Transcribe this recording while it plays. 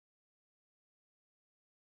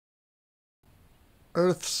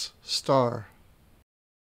Earth's star.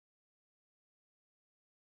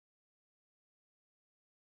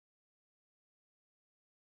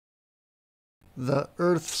 The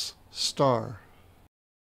Earth's star.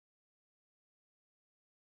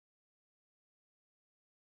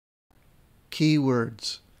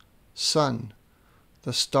 Keywords: Sun,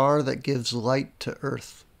 the star that gives light to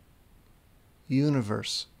Earth.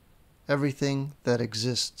 Universe, everything that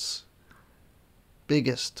exists.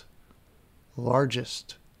 Biggest,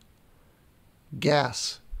 largest.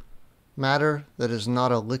 Gas, matter that is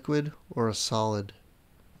not a liquid or a solid.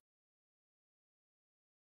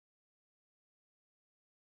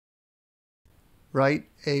 Write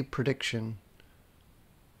a prediction.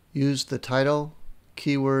 Use the title,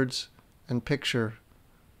 keywords, and picture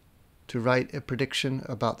to write a prediction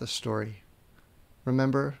about the story.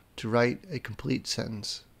 Remember to write a complete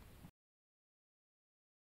sentence.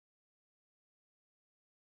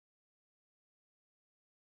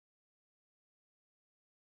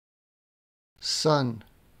 Sun,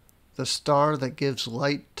 the star that gives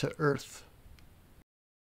light to Earth.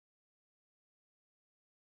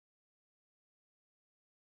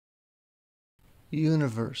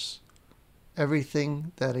 Universe,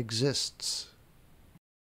 everything that exists.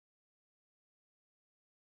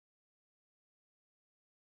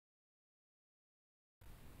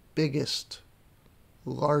 Biggest,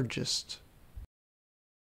 largest.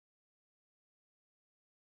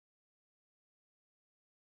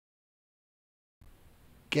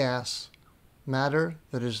 Gas, matter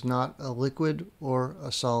that is not a liquid or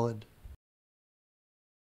a solid.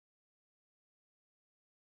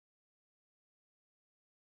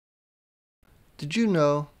 Did you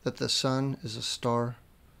know that the sun is a star?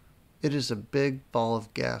 It is a big ball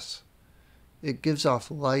of gas. It gives off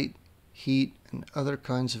light, heat, and other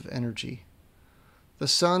kinds of energy. The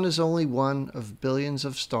sun is only one of billions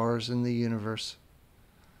of stars in the universe.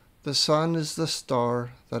 The sun is the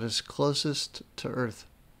star that is closest to Earth.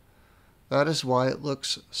 That is why it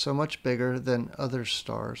looks so much bigger than other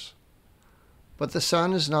stars. But the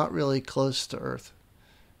sun is not really close to Earth.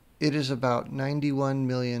 It is about 91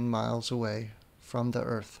 million miles away from the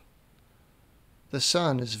Earth. The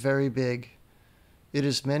sun is very big. It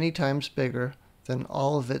is many times bigger than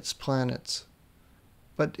all of its planets.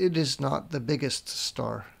 But it is not the biggest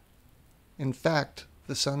star. In fact,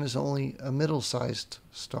 the sun is only a middle-sized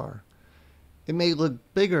star. It may look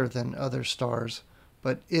bigger than other stars,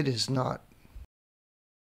 but it is not.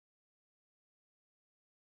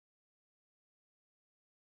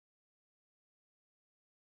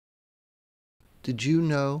 Did you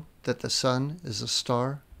know that the sun is a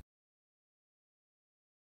star?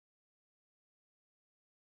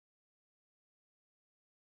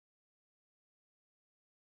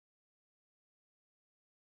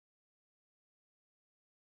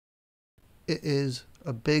 It is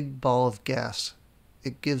a big ball of gas.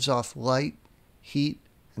 It gives off light, heat,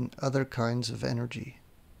 and other kinds of energy.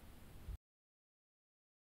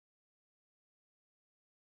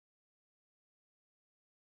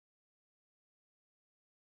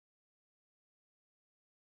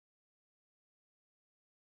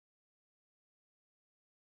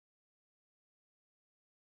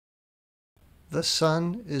 The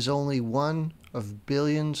sun is only one of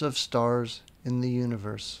billions of stars in the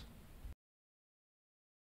universe.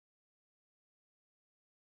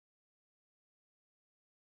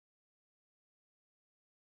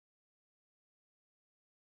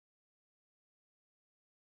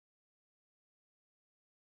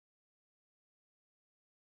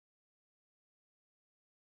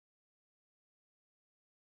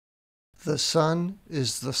 The sun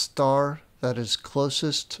is the star that is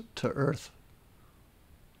closest to Earth.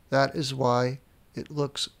 That is why it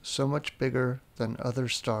looks so much bigger than other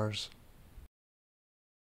stars.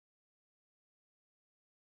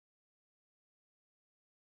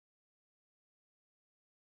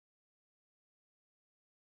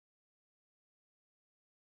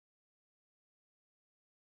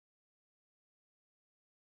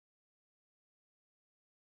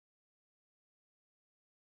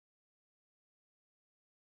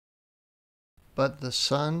 But the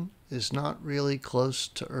sun is not really close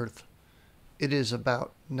to Earth. It is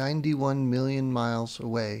about 91 million miles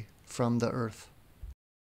away from the Earth.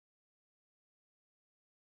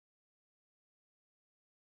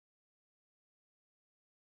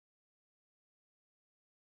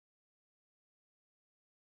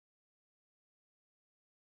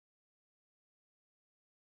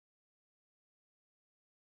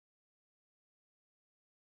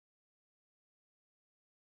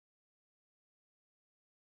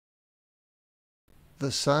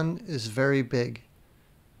 The sun is very big.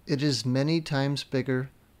 It is many times bigger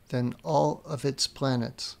than all of its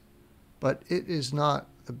planets, but it is not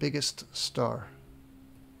the biggest star.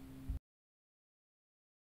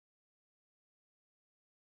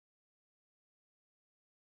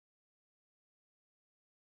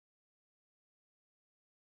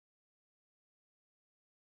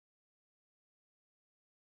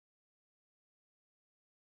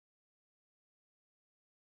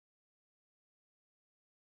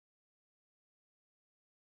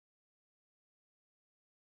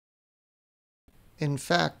 In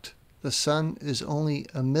fact, the Sun is only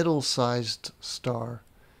a middle-sized star.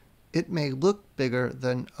 It may look bigger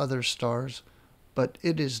than other stars, but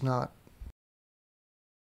it is not.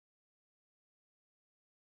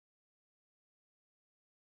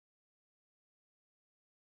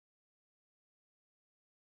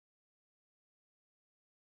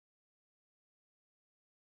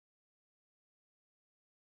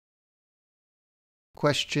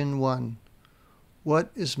 Question 1.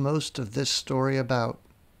 What is most of this story about?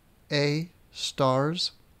 A.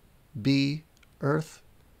 Stars. B. Earth.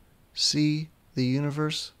 C. The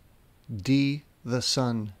universe. D. The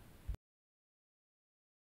sun.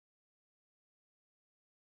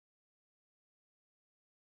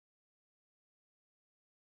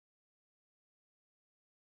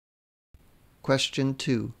 Question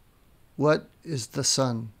 2. What is the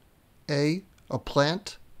sun? A. A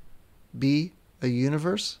plant. B. A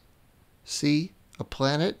universe. C. A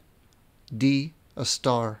planet. D. A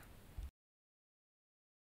star.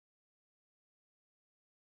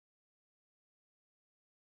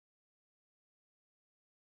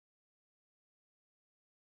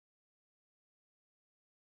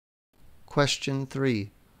 Question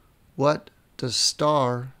 3. What does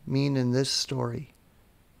star mean in this story?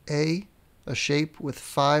 A. A shape with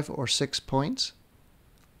 5 or 6 points.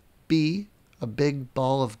 B. A big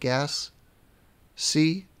ball of gas.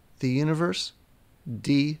 C. The universe.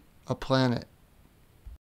 D. A planet.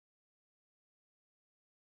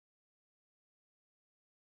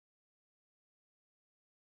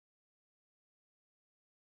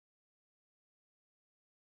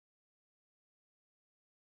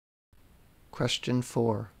 Question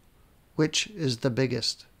 4. Which is the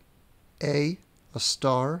biggest? A. A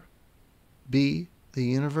star. B. The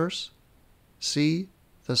universe. C.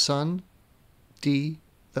 The sun. D.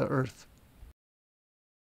 The earth.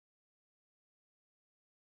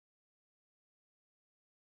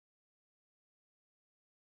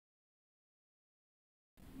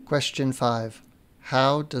 Question 5.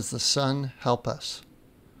 How does the sun help us?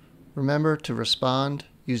 Remember to respond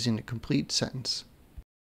using a complete sentence.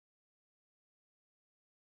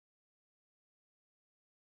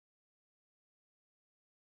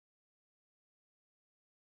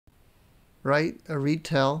 Write a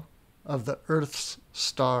retell of the Earth's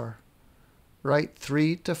star. Write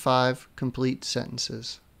 3 to 5 complete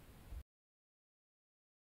sentences.